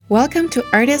Welcome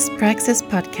to Artist Praxis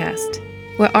Podcast,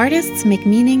 where artists make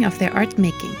meaning of their art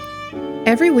making.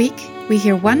 Every week, we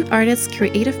hear one artist's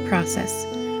creative process,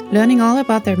 learning all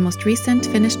about their most recent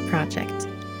finished project.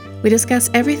 We discuss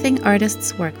everything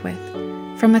artists work with,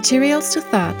 from materials to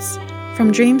thoughts,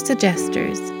 from dreams to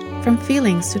gestures, from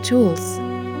feelings to tools.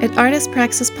 At Artist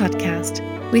Praxis Podcast,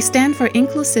 we stand for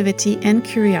inclusivity and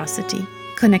curiosity,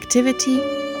 connectivity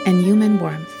and human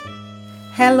warmth.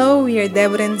 Hello, we are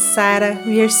Deborah and Sarah.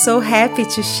 We are so happy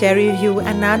to share with you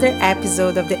another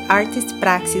episode of the Artist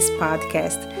Praxis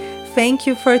podcast. Thank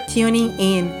you for tuning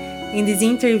in. In this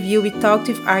interview, we talked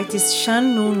with artist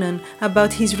Sean Noonan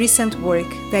about his recent work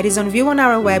that is on view on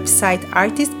our website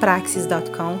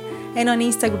artistpraxis.com and on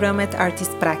Instagram at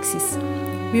artistpraxis.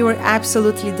 We were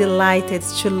absolutely delighted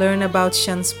to learn about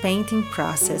Sean's painting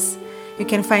process. You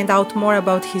can find out more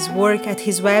about his work at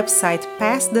his website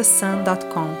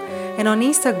pastthesun.com and on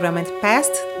Instagram at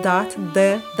past.the.sun.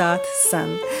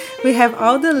 We have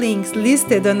all the links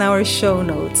listed on our show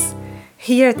notes.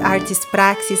 Here at Artist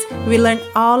Praxis, we learn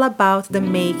all about the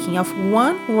making of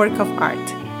one work of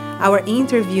art. Our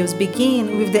interviews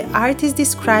begin with the artist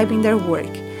describing their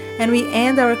work, and we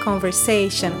end our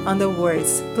conversation on the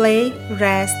words play,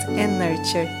 rest, and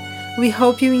nurture. We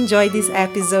hope you enjoy this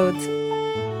episode.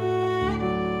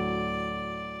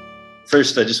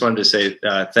 First, I just wanted to say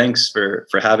thanks for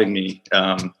having me.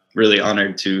 Really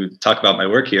honored to talk about my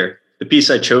work here. The piece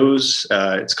I chose,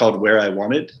 it's called Where I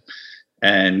Wanted,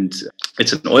 and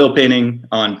it's an oil painting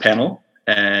on panel.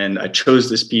 And I chose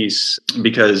this piece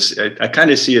because I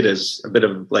kind of see it as a bit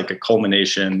of like a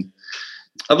culmination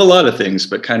of a lot of things,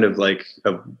 but kind of like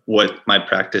of what my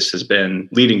practice has been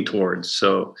leading towards.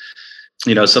 So,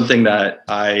 something that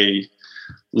I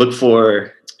look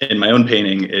for in my own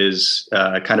painting is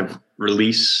kind of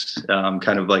release,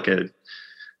 kind of like I don't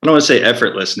want to say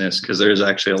effortlessness, because there's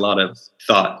actually a lot of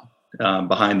thought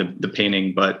behind the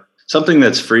painting, but something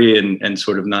that's free and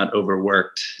sort of not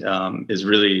overworked is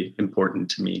really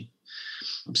important to me.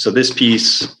 So this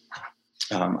piece,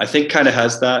 I think kind of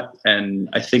has that. And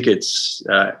I think it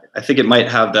might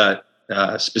have that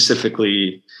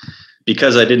specifically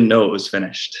because I didn't know it was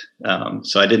finished.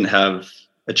 So I didn't have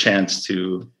a chance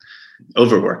to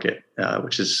overwork it,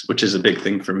 which is a big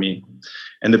thing for me.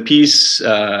 And the piece,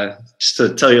 just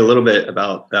to tell you a little bit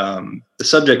about the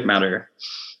subject matter,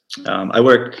 I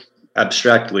work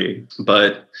abstractly,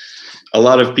 but a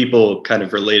lot of people kind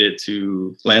of relate it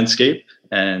to landscape.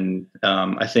 And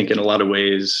I think in a lot of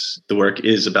ways, the work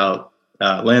is about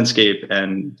landscape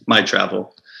and my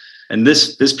travel. And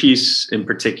this piece in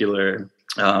particular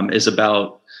is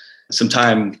about some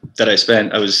time that I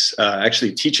spent. I was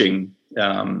actually teaching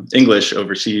English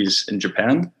overseas in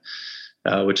Japan,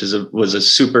 which was a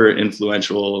super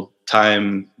influential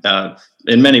time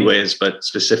in many ways, but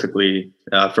specifically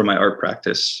for my art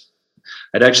practice.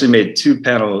 I'd actually made two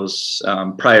panels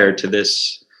prior to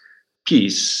this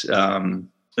piece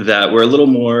that were a little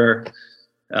more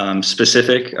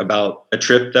specific about a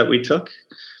trip that we took.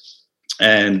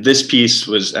 And this piece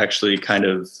was actually kind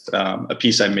of a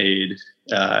piece I made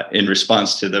in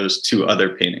response to those two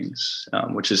other paintings,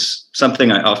 which is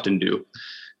something I often do,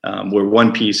 where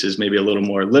one piece is maybe a little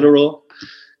more literal.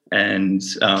 And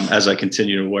as I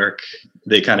continue to work,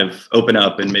 they kind of open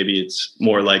up and maybe it's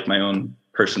more like my own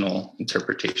personal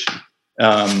interpretation.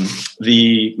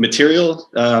 The material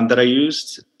that I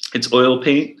used, it's oil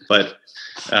paint, but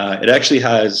it actually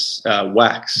has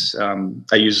wax.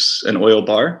 I use an oil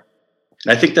bar.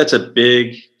 And I think that's a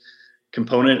big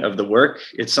component of the work.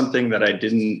 It's something that I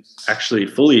didn't actually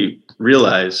fully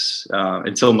realize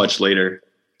until much later.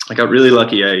 I got really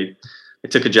lucky. I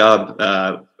took a job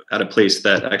at a place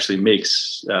that actually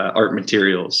makes art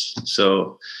materials.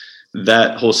 So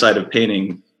that whole side of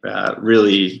painting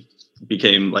really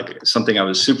became like something I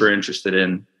was super interested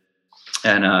in.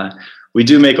 And we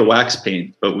do make a wax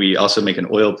paint, but we also make an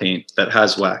oil paint that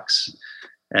has wax.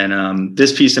 And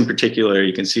this piece in particular,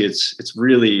 you can see it's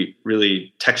really,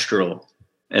 really textural.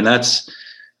 And that's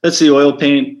the oil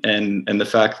paint and the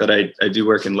fact that I do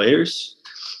work in layers,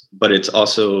 but it's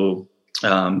also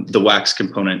the wax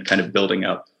component kind of building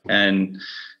up. And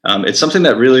it's something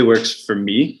that really works for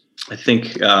me. I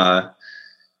think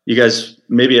you guys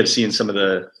maybe have seen some of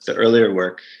the earlier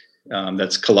work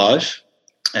that's collage.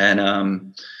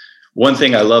 And one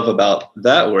thing I love about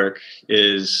that work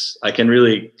is I can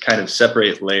really kind of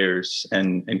separate layers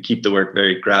and keep the work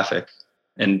very graphic.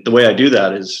 And the way I do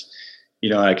that is,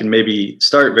 I can maybe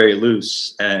start very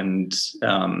loose and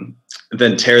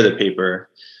then tear the paper,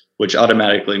 which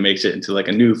automatically makes it into like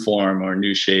a new form or a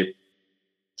new shape.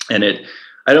 And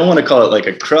I don't want to call it like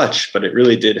a crutch, but it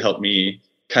really did help me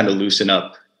kind of loosen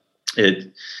up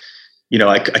it,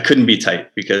 I couldn't be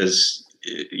tight because,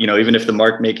 even if the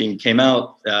mark making came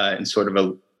out in sort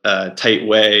of a tight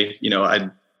way,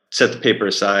 I'd set the paper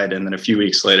aside and then a few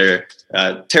weeks later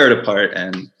tear it apart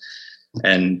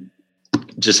and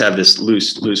just have this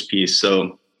loose piece.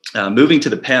 So moving to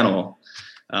the panel,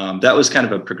 that was kind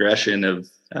of a progression of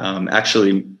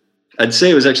I'd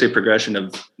say it was actually a progression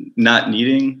of not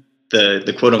needing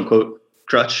the quote unquote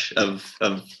crutch of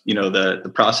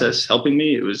the process helping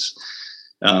me. It was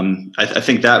I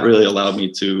think that really allowed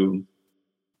me to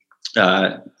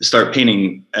start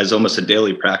painting as almost a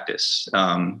daily practice.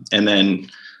 And then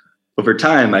over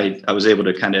time, I was able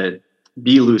to kind of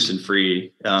be loose and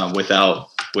free without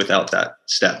that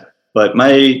step. But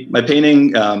my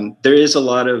painting, there is a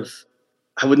lot of,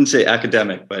 I wouldn't say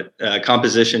academic, but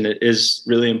composition is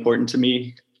really important to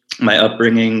me. My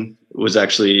upbringing was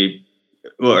actually,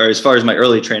 or as far as my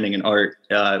early training in art,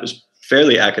 it was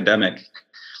fairly academic.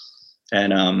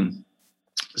 And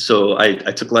so I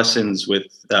took lessons with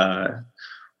a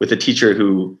teacher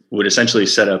who would essentially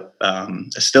set up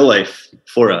a still life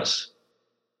for us.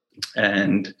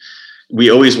 And we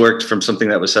always worked from something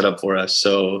that was set up for us.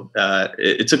 So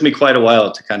it took me quite a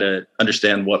while to kind of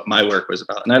understand what my work was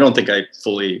about. And I don't think I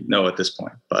fully know at this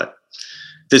point, but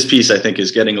this piece I think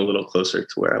is getting a little closer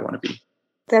to where I want to be.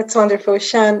 That's wonderful.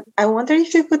 Sean, I wonder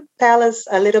if you could tell us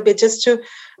a little bit, just to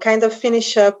kind of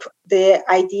finish up the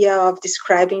idea of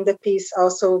describing the piece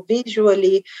also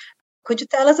visually. Could you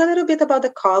tell us a little bit about the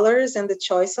colors and the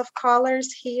choice of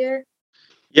colors here?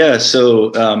 Yeah,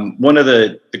 so one of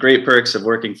the great perks of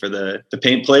working for the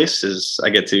paint place is I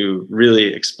get to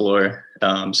really explore.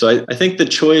 So I think the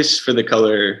choice for the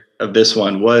color of this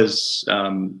one was,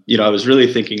 I was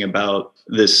really thinking about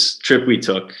this trip we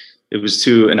took. It was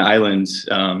to an island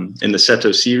in the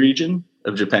Seto Sea region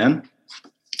of Japan.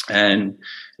 And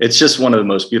it's just one of the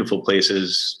most beautiful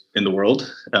places in the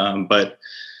world. But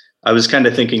I was kind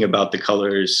of thinking about the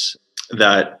colors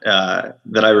that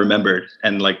I remembered,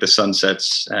 and like the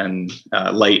sunsets and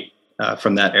light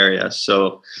from that area.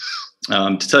 So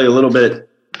to tell you a little bit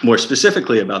more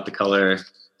specifically about the color,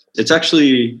 it's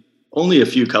actually only a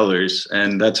few colors,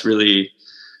 and that's really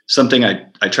something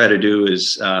I try to do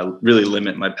is really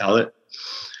limit my palette,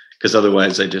 because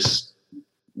otherwise I just,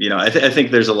 I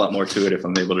think there's a lot more to it if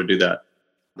I'm able to do that.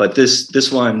 But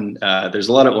this one, there's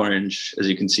a lot of orange, as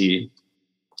you can see,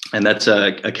 and that's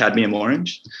a cadmium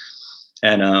orange.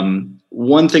 And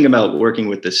one thing about working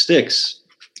with the sticks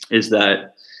is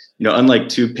that, unlike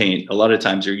tube paint, a lot of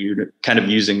times you're kind of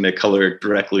using the color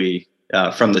directly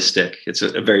from the stick. It's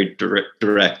a very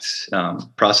direct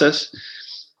process,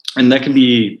 and that can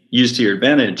be used to your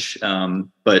advantage.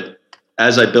 But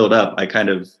as I build up, I kind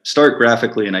of start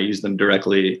graphically and I use them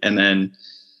directly. And then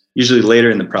usually later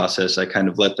in the process, I kind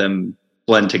of let them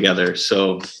blend together.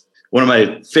 So one of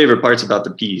my favorite parts about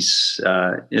the piece,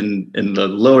 in the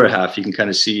lower half, you can kind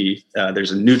of see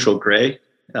there's a neutral gray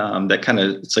that kind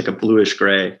of, it's like a bluish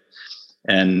gray.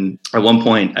 And at one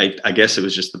point, I guess it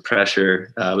was just the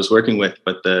pressure I was working with,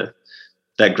 but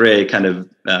that gray kind of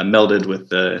melded with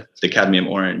the cadmium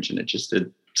orange, and it just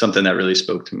did something that really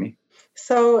spoke to me.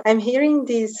 So I'm hearing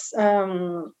this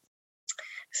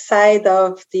side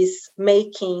of this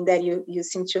making that you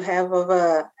seem to have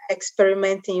of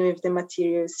experimenting with the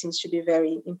materials seems to be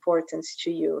very important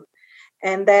to you.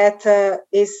 And that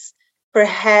is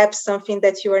perhaps something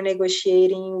that you are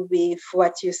negotiating with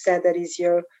what you said that is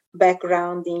your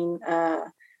background in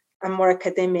a more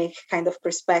academic kind of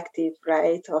perspective,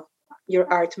 right, of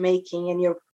your art making, and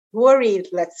you're worried,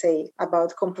 let's say,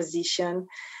 about composition.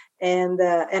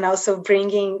 And also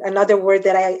bringing another word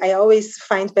that I always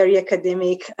find very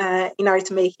academic in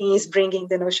art making is bringing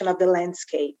the notion of the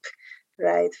landscape,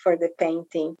 right, for the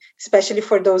painting, especially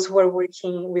for those who are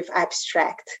working with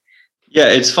abstract. Yeah,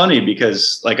 it's funny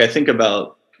because I think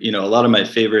about, a lot of my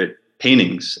favorite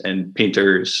paintings and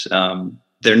painters,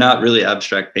 they're not really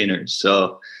abstract painters.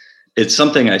 So it's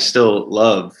something I still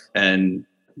love. And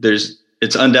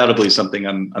it's undoubtedly something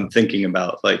I'm thinking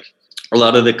about. A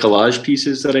lot of the collage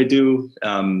pieces that I do,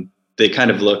 they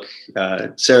kind of look,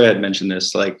 Sarah had mentioned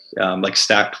this, like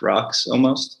stacked rocks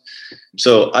almost.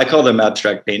 So I call them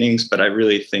abstract paintings, but I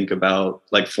really think about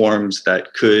forms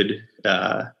that could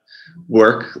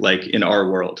work in our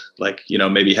world,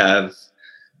 maybe have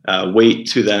weight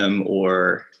to them,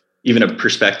 or even a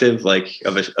perspective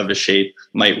of a shape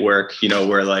might work,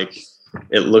 where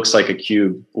it looks like a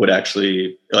cube would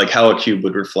actually, how a cube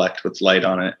would reflect with light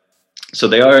on it. So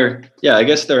they are, I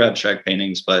guess they're abstract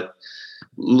paintings, but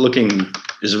looking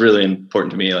is really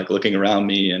important to me. Looking around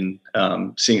me and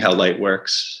seeing how light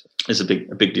works is a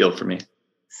big deal for me.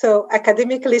 So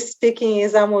academically speaking,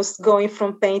 is almost going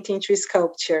from painting to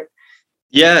sculpture.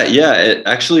 Yeah. It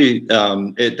actually,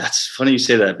 that's funny you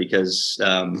say that, because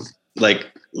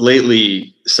like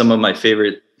lately, some of my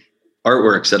favorite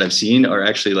artworks that I've seen are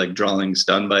actually like drawings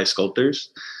done by sculptors.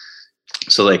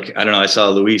 So like, I don't know, I saw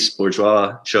Louise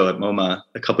Bourgeois show at MoMA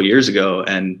a couple years ago,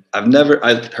 and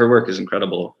her work is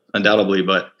incredible, undoubtedly,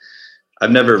 but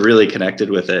I've never really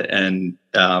connected with it. And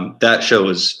that show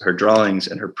was her drawings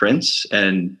and her prints,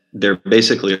 and they're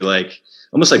basically like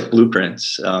almost like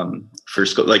blueprints for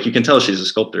like, you can tell she's a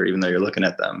sculptor even though you're looking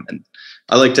at them. And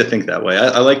I like to think that way.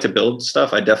 I like to build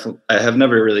stuff. I have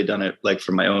never really done it like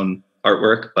for my own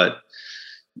artwork, but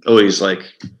always like,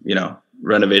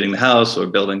 renovating the house or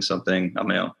building something on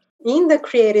my own. In the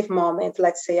creative moment,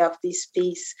 let's say, of this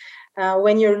piece,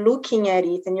 when you're looking at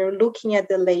it and you're looking at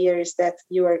the layers that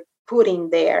you are putting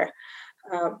there,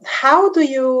 how do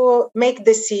you make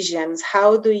decisions?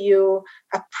 How do you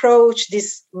approach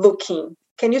this looking?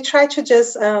 Can you try to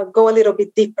just go a little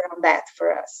bit deeper on that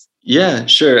for us? Yeah,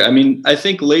 sure. I mean, I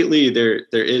think lately there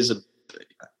is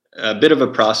a bit of a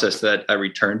process that I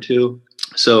return to.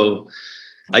 So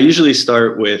I usually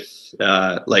start with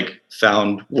like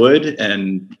found wood,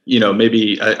 and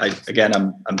maybe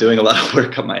I'm doing a lot of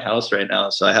work on my house right now,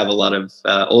 so I have a lot of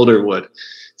older wood.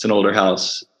 It's an older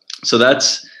house, so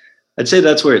I'd say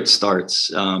that's where it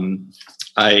starts.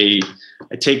 I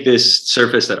take this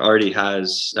surface that already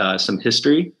has some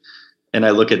history, and I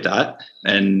look at that,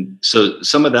 and so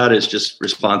some of that is just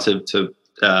responsive to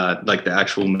like the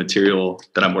actual material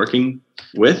that I'm working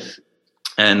with,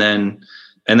 and then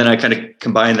I kind of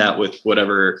combine that with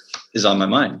whatever is on my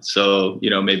mind. So,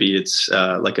 maybe it's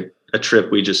like a trip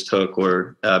we just took,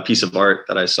 or a piece of art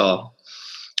that I saw.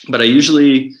 But I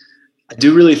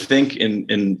do really think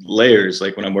in layers,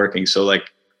 like when I'm working. So like,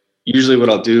 usually what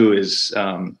I'll do is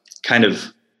kind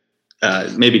of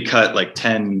maybe cut like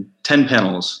 10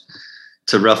 panels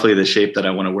to roughly the shape that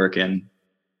I want to work in.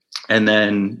 And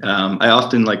then I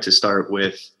often like to start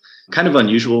with kind of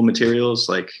unusual materials,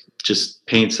 like just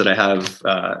paints that I have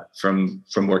from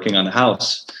working on the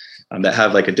house that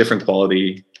have like a different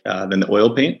quality than the oil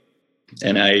paint.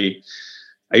 And I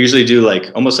usually do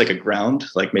like almost like a ground,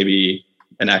 like maybe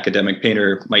an academic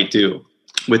painter might do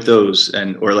with those,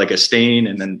 or like a stain,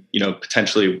 and then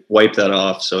potentially wipe that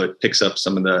off so it picks up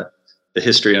some of the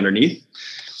history underneath.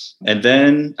 And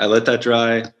then I let that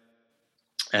dry,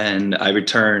 and I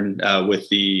return with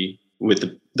the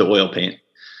oil paint.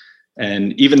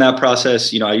 And even that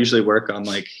process, I usually work on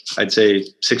like, I'd say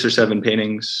 6 or 7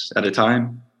 paintings at a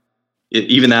time.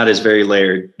 Even that is very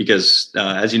layered because,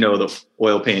 as you know, the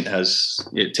oil paint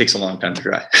it takes a long time to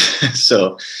dry.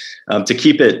 So to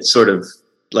keep it sort of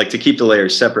like, to keep the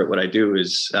layers separate, what I do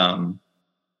is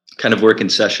kind of work in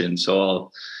session. So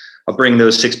I'll bring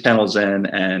those 6 panels in,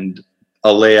 and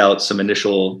I'll lay out some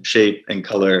initial shape and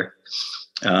color.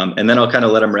 And then I'll kind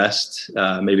of let them rest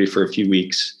maybe for a few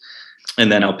weeks. And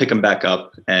then I'll pick them back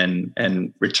up and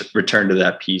return to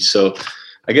that piece. So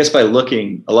I guess by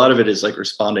looking, a lot of it is like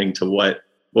responding to what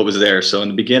was there. So in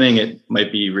the beginning, it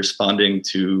might be responding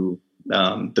to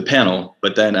the panel,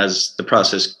 but then as the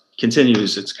process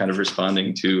continues, it's kind of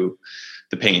responding to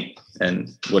the paint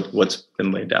and what's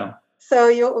been laid down. So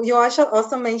you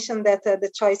also mentioned that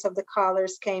the choice of the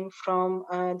colors came from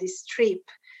this trip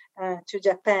to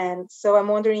Japan. So I'm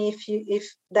wondering if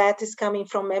that is coming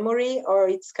from memory, or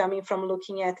it's coming from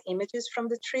looking at images from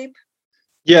the trip.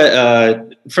 Yeah,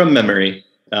 from memory.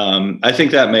 I think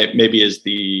that maybe is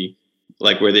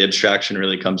where the abstraction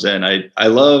really comes in. I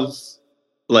love,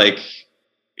 like,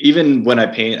 even when I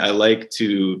paint, I like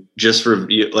to just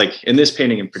review, like in this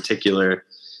painting in particular,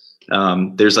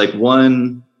 there's like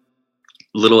one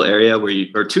little area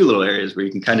or 2 little areas where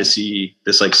you can kind of see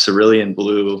this like cerulean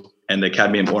blue and the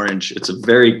cadmium orange. It's a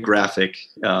very graphic,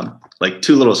 like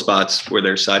 2 little spots where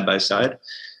they're side by side.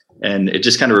 And it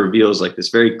just kind of reveals like this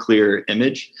very clear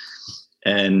image.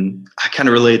 And I kind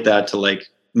of relate that to like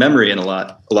memory in a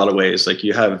lot of ways. Like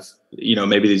you have,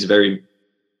 maybe these very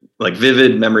like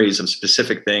vivid memories of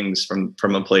specific things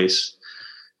from a place,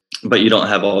 but you don't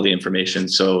have all the information.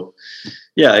 So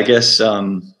yeah, I guess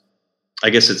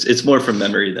it's more from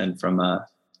memory than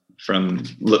from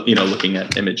looking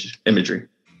at imagery.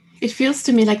 It feels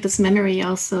to me like this memory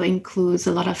also includes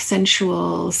a lot of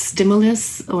sensual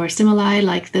stimulus or stimuli,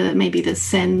 like maybe the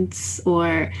scents,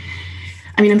 or,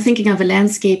 I mean, I'm thinking of a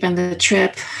landscape and the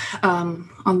trip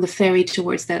on the ferry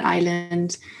towards that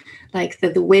island, like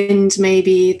the wind,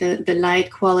 maybe the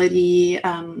light quality,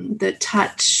 the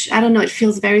touch. I don't know. It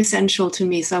feels very sensual to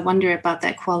me. So I wonder about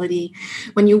that quality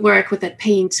when you work with that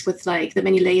paint, with like the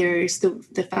many layers,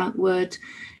 the found wood.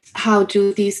 how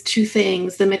do these two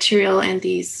things, the material and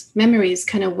these memories,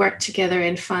 kind of work together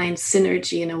and find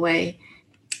synergy in a way?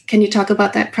 Can you talk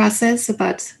about that process? I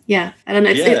don't know.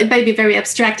 It might be very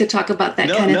abstract to talk about that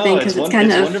kind of thing because it's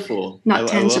kind of wonderful. Not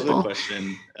tangible. I love the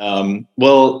question.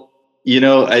 Well,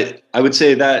 I would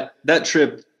say that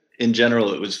trip in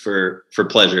general, it was for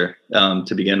pleasure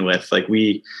to begin with. Like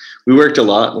we worked a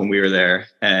lot when we were there,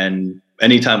 and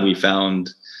anytime we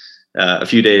found a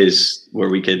few days where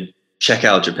we could check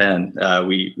out Japan,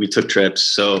 we took trips.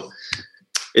 So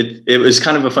it was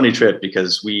kind of a funny trip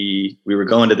because we were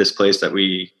going to this place that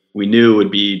we knew would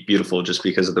be beautiful just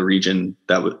because of the region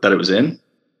that it was in.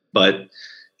 But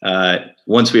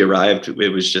once we arrived, it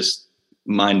was just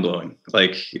mind blowing.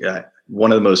 Like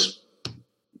one of the most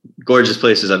gorgeous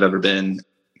places I've ever been.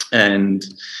 And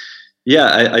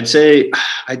yeah, I'd say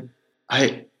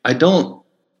I don't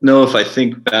know if I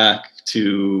think back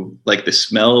to like the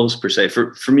smells per se.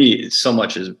 For me, so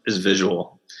much is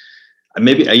visual.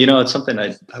 Maybe, it's something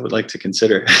I would like to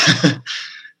consider.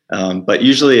 But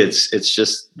usually it's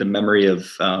just the memory of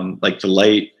like the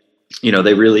light.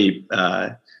 They really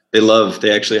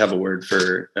they actually have a word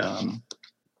for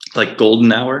like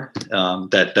golden hour,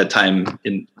 that time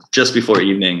in just before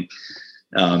evening,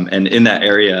 and in that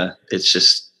area, it's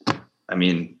just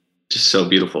so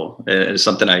beautiful. It's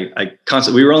something I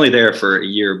constantly. We were only there for a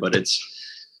year, but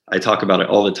I talk about it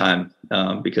all the time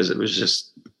because it was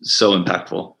just so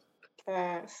impactful.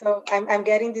 So I'm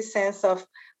getting this sense of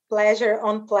pleasure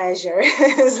on pleasure.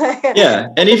 Yeah,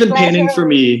 and even painting for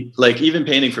me,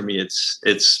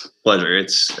 it's pleasure.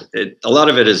 A lot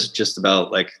of it is just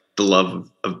about like the love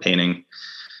of painting.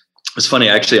 It's funny,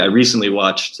 actually, I recently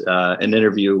watched an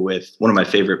interview with one of my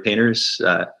favorite painters,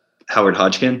 Howard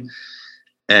Hodgkin,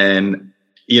 and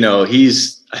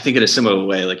he's, I think, in a similar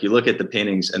way. Like you look at the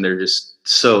paintings and they're just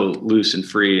so loose and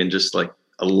free, and just like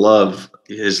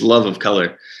his love of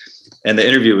color. And the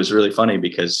interview was really funny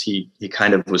because he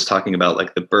kind of was talking about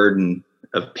like the burden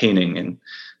of painting, and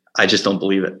I just don't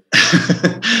believe it.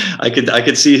 I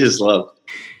could see his love.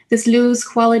 This loose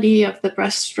quality of the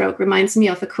brushstroke reminds me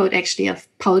of a quote actually of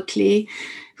Paul Klee,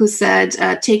 who said,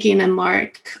 taking a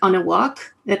mark on a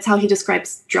walk, that's how he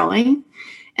describes drawing.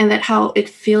 And that how it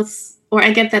feels, or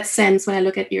I get that sense when I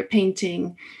look at your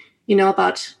painting,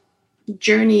 about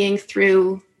journeying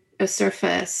through a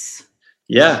surface.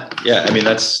 Yeah. I mean,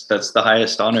 that's the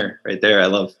highest honor right there. I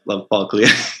love Paul Klee.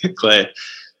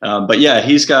 But yeah,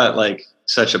 he's got like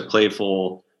such a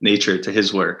playful nature to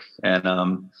his work, and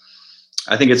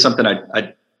I think it's something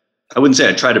I wouldn't say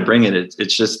I try to bring it.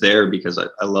 It's just there because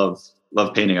I love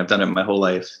painting. I've done it my whole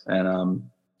life, and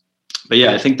but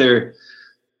yeah, I think there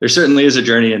certainly is a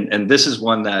journey, and this is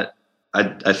one that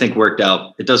I think worked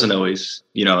out. It doesn't always,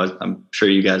 I'm sure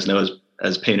you guys know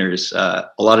as painters,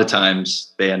 a lot of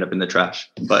times they end up in the trash,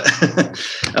 but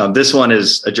this one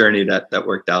is a journey that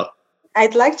worked out.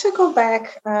 I'd like to go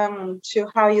back to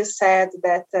how you said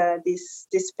that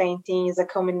this painting is a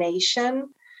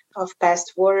combination of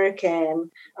past work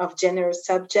and of general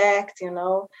subject, and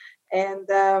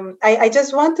I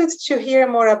just wanted to hear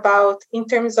more about, in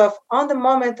terms of on the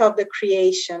moment of the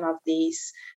creation of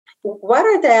these, what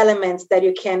are the elements that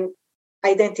you can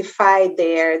identify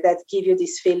there that give you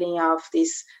this feeling of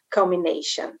this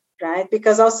culmination, right?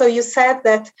 Because also you said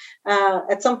that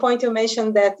at some point you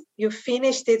mentioned that you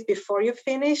finished it before you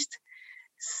finished,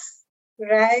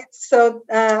 right? So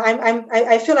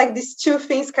I feel like these two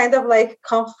things kind of like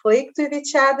conflict with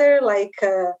each other, like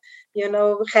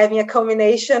having a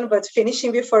culmination but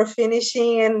finishing before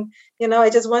finishing, and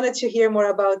I just wanted to hear more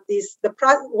about this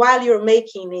while you're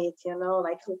making it,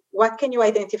 like what can you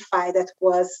identify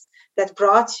that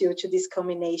brought you to this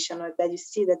culmination, or that you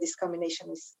see that this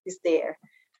culmination is there?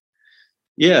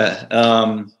 Yeah,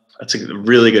 that's a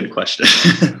really good question.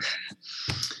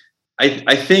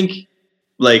 I think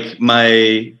like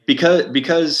I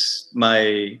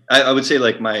would say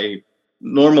like my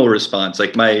normal response,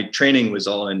 like my training was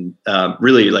all in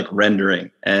really like rendering,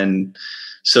 and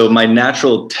so my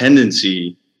natural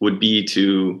tendency would be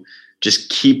to just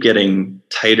keep getting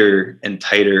tighter and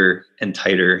tighter and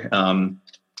tighter,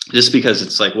 just because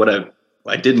it's like what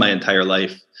I did my entire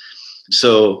life.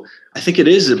 So I think it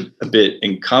is a bit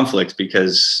in conflict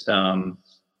because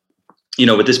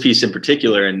with this piece in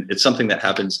particular, and it's something that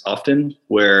happens often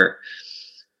where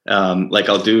like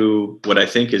I'll do what I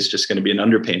think is just going to be an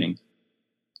underpainting,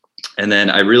 and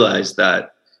then I realized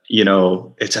that,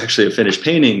 it's actually a finished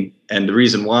painting. And the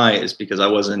reason why is because I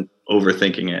wasn't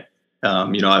overthinking it.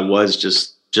 I was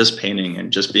just painting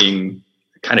and just being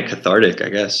kind of cathartic, I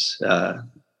guess,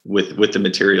 with the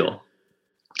material.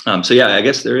 So yeah, I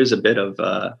guess there is a bit of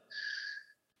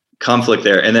conflict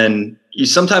there. And then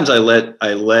sometimes I let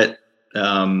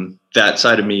that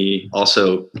side of me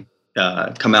also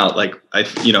come out. Like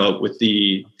with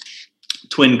the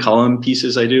twin column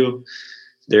pieces I do,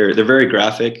 they're very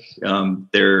graphic.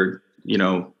 They're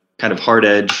kind of hard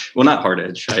edge. Well, not hard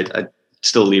edge. I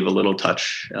still leave a little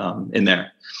touch in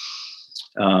there,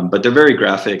 but they're very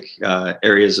graphic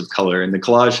areas of color, and the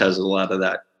collage has a lot of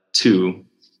that too.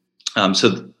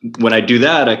 So when I do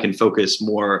that, I can focus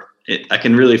more. I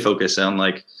can really focus on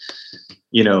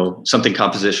something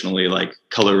compositionally, like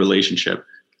color relationship,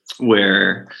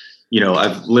 where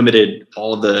I've limited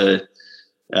all the.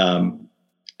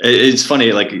 It's funny,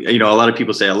 a lot of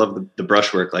people say I love the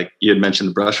brushwork. Like you had mentioned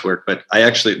the brushwork, but I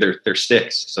actually they're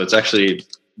sticks, so it's actually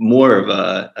more of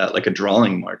a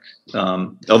drawing mark.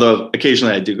 Although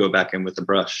occasionally I do go back in with the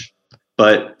brush,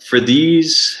 but for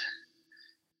these.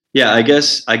 Yeah, I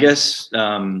guess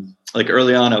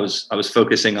early on I was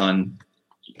focusing on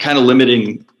kind of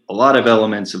limiting a lot of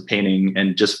elements of painting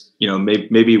and just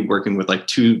maybe working with like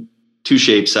two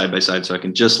shapes side by side, so I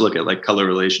can just look at like color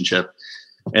relationship.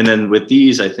 And then with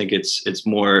these, I think it's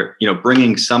more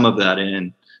bringing some of that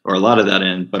in, or a lot of that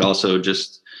in, but also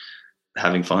just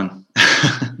having fun.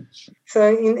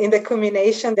 So in the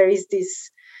combination, there is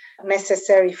this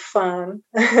necessary fun.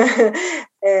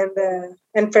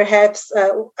 And perhaps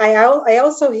I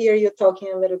also hear you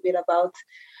talking a little bit about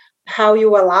how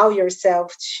you allow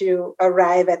yourself to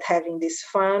arrive at having this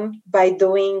fun by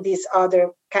doing this other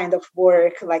kind of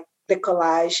work, like the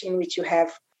collage, in which you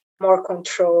have more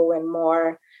control and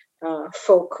more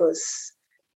focus.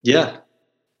 Yeah,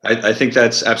 I think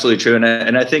that's absolutely true.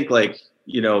 And I think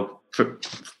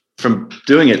from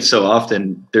doing it so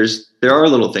often, there are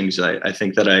little things I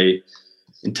think that I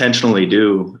intentionally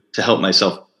do to help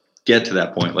myself get to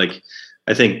that point. Like,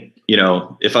 I think,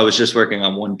 if I was just working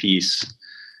on one piece,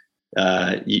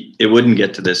 it wouldn't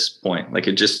get to this point. Like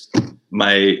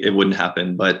it wouldn't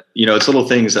happen. But, it's little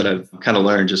things that I've kind of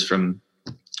learned just from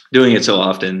doing it so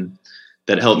often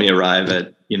that help me arrive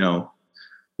at,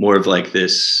 more of like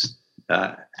this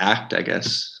act, I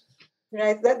guess.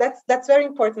 Right. That's very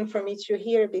important for me to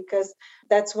hear, because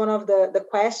that's one of the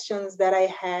questions that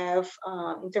I have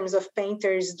in terms of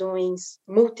painters doing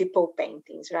multiple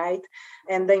paintings, right?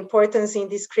 And the importance in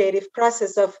this creative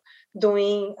process of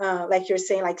doing, like you're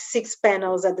saying, like 6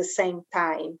 panels at the same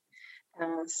time.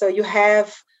 So you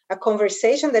have a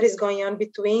conversation that is going on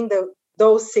between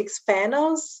those 6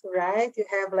 panels, right? You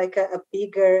have like a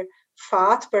bigger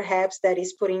thought, perhaps, that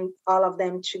is putting all of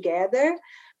them together.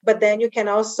 But then you can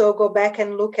also go back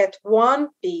and look at one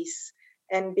piece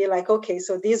and be like, okay,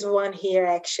 so this one here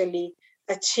actually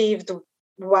achieved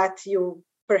what you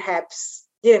perhaps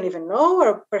didn't even know,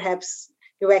 or perhaps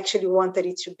you actually wanted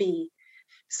it to be.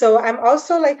 So I'm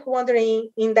also wondering,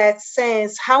 in that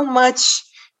sense, how much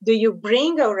do you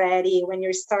bring already when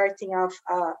you're starting off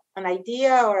an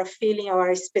idea or a feeling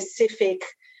or a specific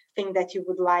thing that you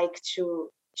would like to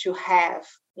have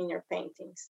in your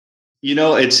paintings?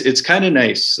 It's kind of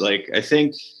nice. Like, I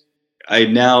think I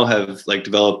now have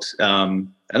developed, I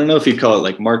don't know if you'd call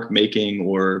it mark making,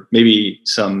 or maybe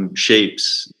some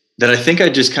shapes that I think I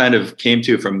just kind of came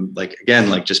to from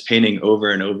just painting over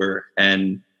and over.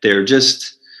 And they're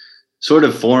just sort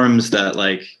of forms that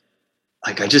I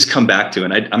just come back to,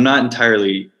 and I'm not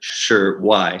entirely sure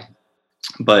why,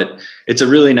 but it's a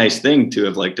really nice thing to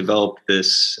have developed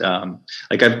this.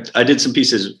 I did some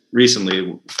pieces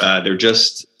recently.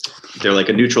 They're like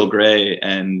a neutral gray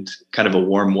and kind of a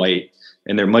warm white,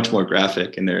 and they're much more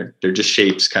graphic, and they're just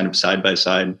shapes kind of side by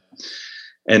side.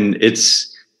 And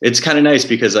it's kind of nice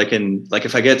because I can,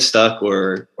 if I get stuck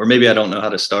or maybe I don't know how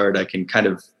to start, I can kind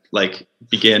of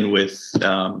begin with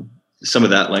some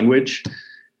of that language,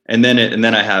 and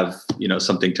then I have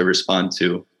something to respond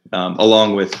to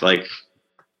along with my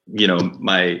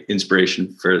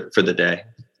inspiration for the day.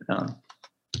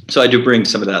 So I do bring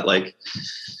some of that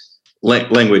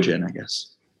language in, I guess.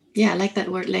 Yeah, I like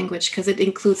that word language, because it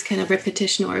includes kind of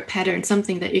repetition or a pattern,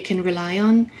 something that you can rely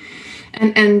on.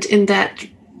 And in that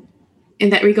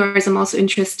regards, I'm also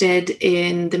interested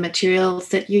in the materials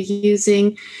that you're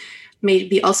using,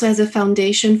 maybe also as a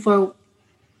foundation for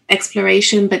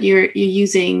exploration, but you're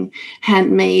using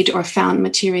handmade or found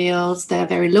materials that are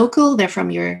very local. They're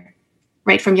from your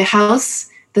house.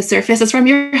 The surface is from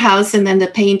your house, and then the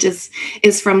paint is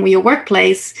from your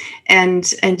workplace,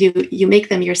 and you make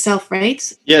them yourself, right?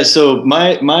 Yeah. So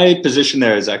my position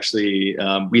there is actually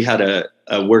we had a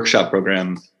workshop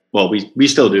program. Well, we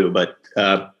still do, but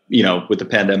with the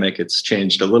pandemic, it's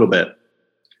changed a little bit.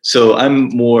 So I'm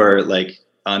more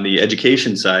on the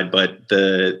education side, but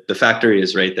the factory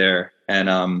is right there,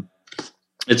 and,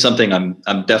 it's something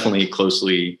I'm definitely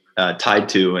closely tied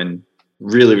to. And,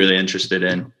 really, really interested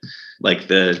in, like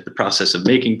the process of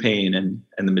making paint and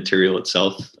the material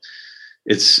itself.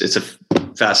 It's a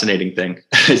fascinating thing.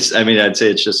 I'd say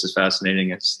it's just as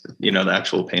fascinating as, the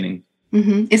actual painting.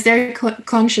 Mm-hmm. Is there a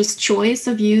conscious choice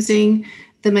of using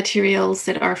the materials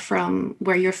that are from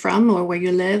where you're from or where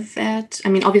you live at? I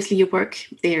mean, obviously you work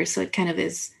there, so it kind of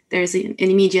there's an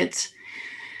immediate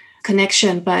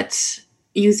connection, but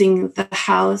using the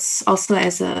house also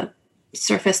as a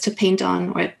surface to paint on,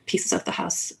 or pieces of the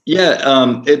house.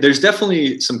 Yeah, there's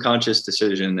definitely some conscious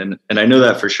decision. And I know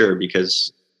that for sure,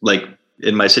 because like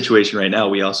in my situation right now,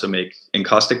 we also make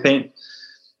encaustic paint,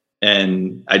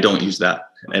 and I don't use that.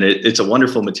 And it's a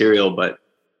wonderful material, but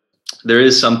there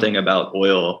is something about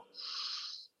oil.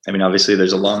 I mean, obviously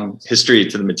there's a long history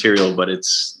to the material, but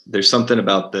there's something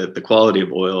about the quality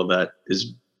of oil that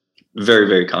is very,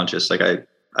 very conscious. Like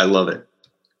I love it.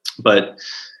 But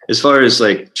as far as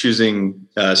like choosing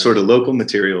sort of local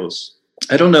materials,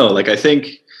 I don't know. Like I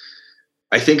think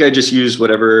I just use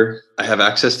whatever I have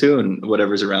access to and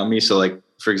whatever's around me. So like,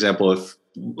 for example,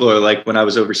 like when I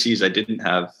was overseas, I didn't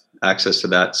have access to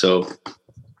that. So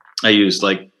I used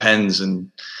like pens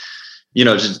and,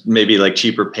 just maybe like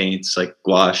cheaper paints like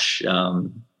gouache.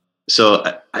 So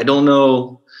I don't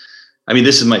know. I mean,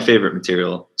 this is my favorite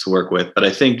material to work with, but I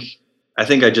think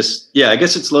I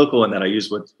guess it's local in that I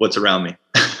use what's around me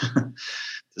to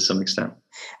some extent.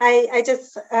 I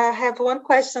just have one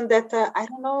question that I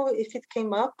don't know if it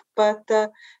came up, but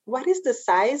what is the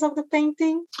size of the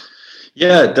painting?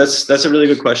 Yeah, that's a really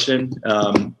good question.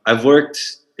 I've worked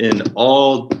in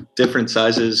all different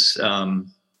sizes,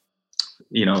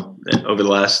 over the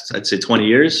last, I'd say 20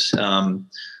 years.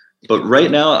 But right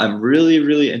now I'm really,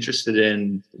 really interested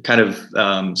in kind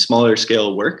of smaller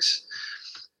scale works.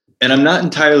 And I'm not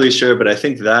entirely sure, but I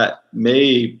think that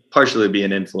may partially be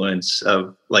an influence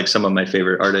of like some of my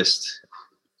favorite artists.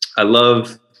 I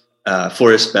love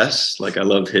Forrest Best. Like I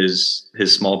love his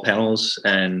small panels,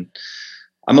 and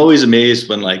I'm always amazed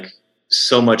when like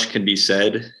so much can be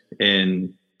said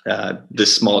in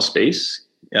this small space.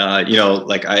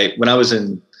 Like when I was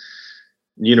in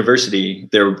university,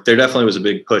 there definitely was a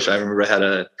big push. I remember I had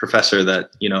a professor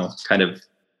that, kind of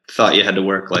thought you had to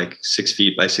work like 6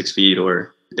 feet by 6 feet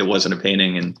or it wasn't a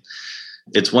painting. And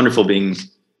it was wonderful being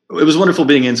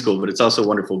in school, but it's also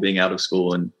wonderful being out of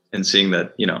school and seeing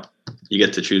that, you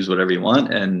get to choose whatever you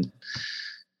want. And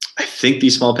I think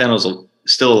these small panels will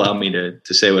still allow me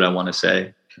to say what I want to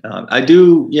say. I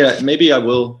do. Yeah, maybe I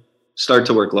will start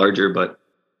to work larger, but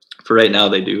for right now,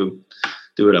 they do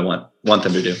what I want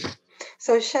them to do.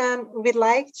 So, Sean, we'd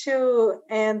like to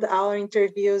end our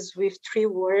interviews with 3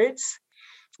 words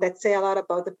that say a lot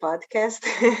about the podcast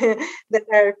that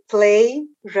are play,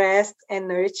 rest, and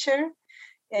nurture.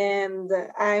 And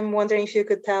I'm wondering if you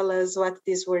could tell us what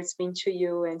these words mean to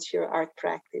you and to your art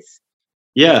practice.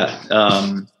 Yeah,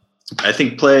 I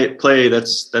think play.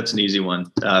 That's an easy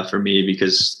one for me,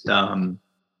 because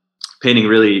painting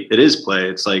really, it is play.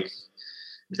 It's like,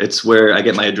 it's where I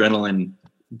get my adrenaline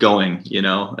going, in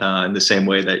the same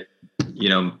way that,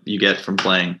 you get from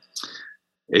playing.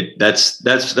 That's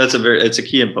a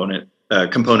key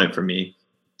component for me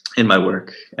in my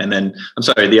work. And then, I'm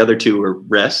sorry, the other 2 were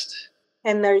rest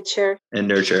and nurture.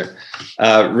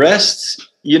 Rest,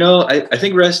 I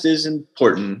think rest is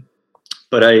important,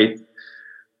 but I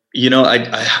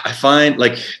find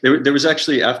like there was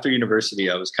actually, after university,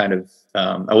 I was kind of,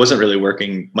 I wasn't really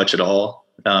working much at all,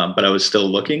 but I was still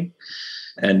looking,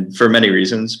 and for many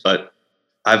reasons. But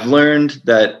I've learned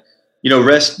that,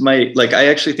 rest might, like, I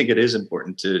actually think it is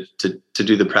important to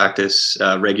do the practice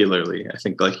regularly. I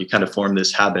think like you kind of form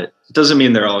this habit. It doesn't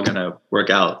mean they're all going to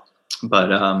work out, but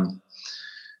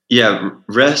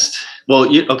rest.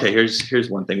 Well, okay. Here's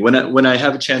one thing. When I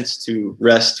have a chance to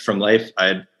rest from life,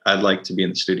 I'd like to be in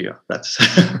the studio. That's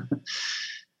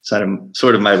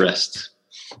sort of my rest.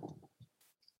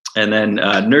 And then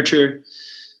nurture.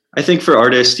 I think for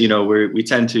artists, we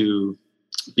tend to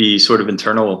be sort of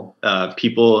internal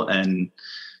people, and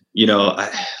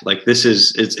like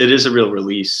it is a real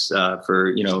release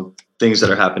for things that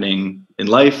are happening in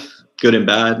life, good and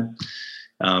bad.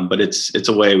 But it's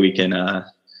a way we can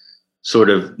sort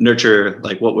of nurture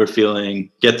like what we're feeling,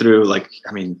 get through. Like,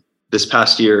 I mean, this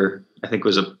past year, I think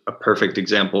was a perfect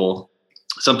example.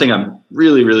 Something I'm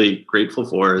really, really grateful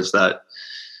for is that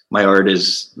my art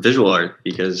is visual art,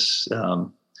 because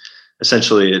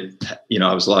essentially,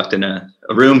 I was locked in a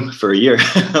room for a year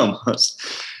almost,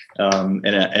 so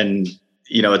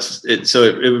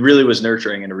it really was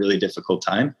nurturing in a really difficult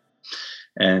time,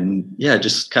 and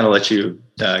just kind of let you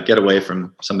get away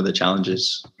from some of the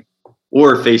challenges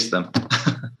or face them.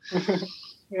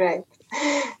 Right.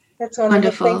 That's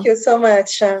wonderful. Thank you so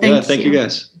much. Thank you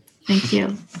guys. Thank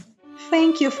you.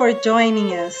 Thank you for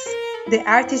joining us. The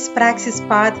Artist Praxis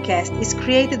podcast is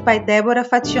created by Débora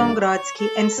Fation-Grodsky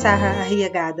and Sarah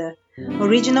Arriagada.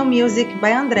 Original music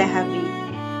by André Ravi.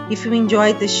 If you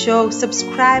enjoyed the show,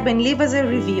 subscribe and leave us a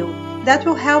review. That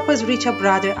will help us reach a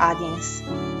broader audience.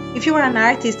 If you are an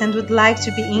artist and would like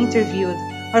to be interviewed,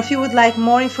 or if you would like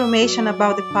more information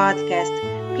about the podcast,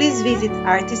 please visit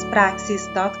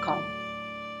artistpraxis.com.